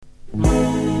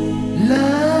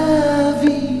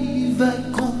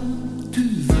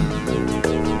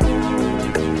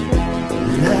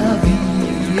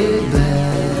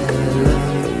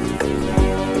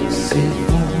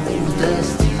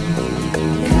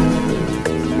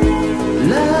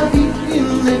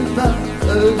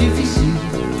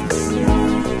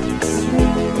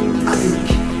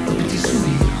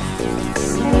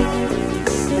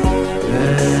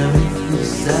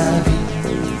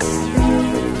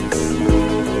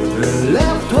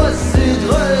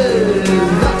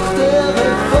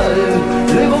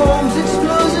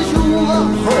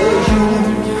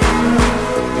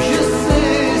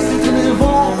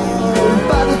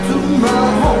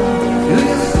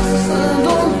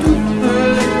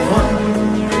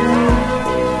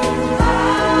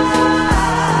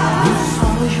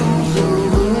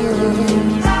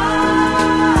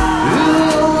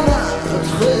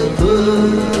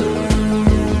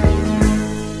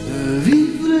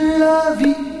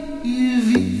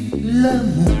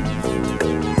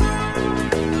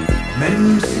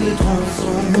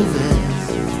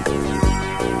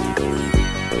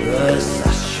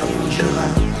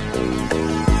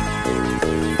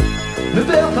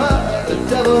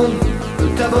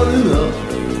bonne humeur,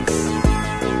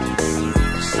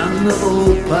 ça ne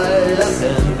vaut pas la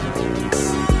peine.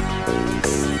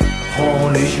 Prends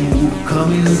les jours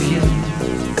comme ils viennent.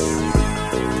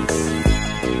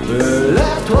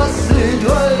 Lève-toi, c'est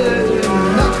toi,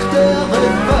 notre terre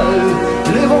est belle.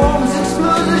 Les bombes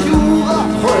explosent jour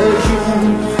après jour.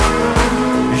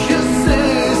 Je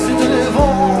sais, c'est les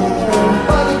vents,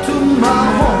 pas de tout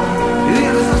marrant. Et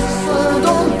les assassins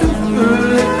dans tous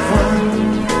les coins.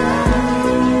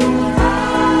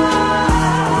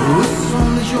 Où sont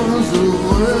les gens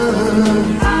heureux?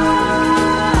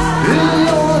 Il y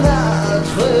en a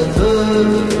très peu.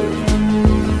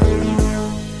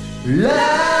 La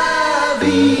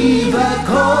vie va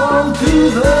comme tu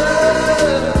veux.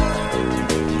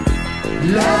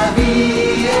 La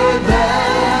vie est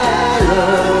belle,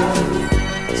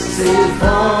 c'est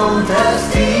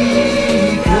fantastique.